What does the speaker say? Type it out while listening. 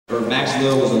Max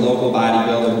Lill was a local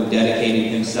bodybuilder who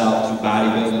dedicated himself to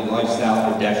bodybuilding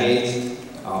lifestyle for decades.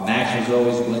 Max was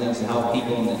always willing to help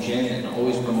people in the gym and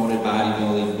always promoted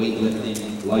bodybuilding,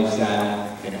 weightlifting,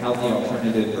 lifestyle, and a healthy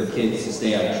alternative for kids to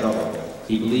stay out of trouble.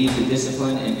 He believed the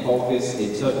discipline and focus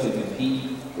it took to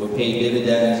compete would pay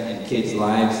dividends in kids'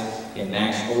 lives, and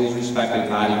Max always respected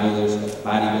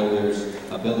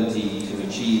bodybuilders' ability to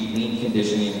achieve lean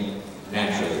conditioning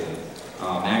naturally.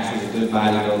 Max was a good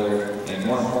bodybuilder, and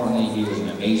more importantly, he was an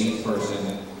amazing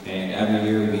person. And every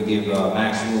year we give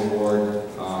Max Lill Award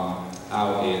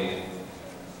out in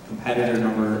competitor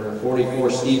number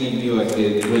 44, Stephen Muhic,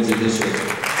 wins it this year.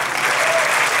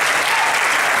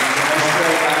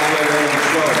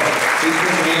 Please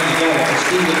put your hands together for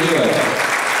Stephen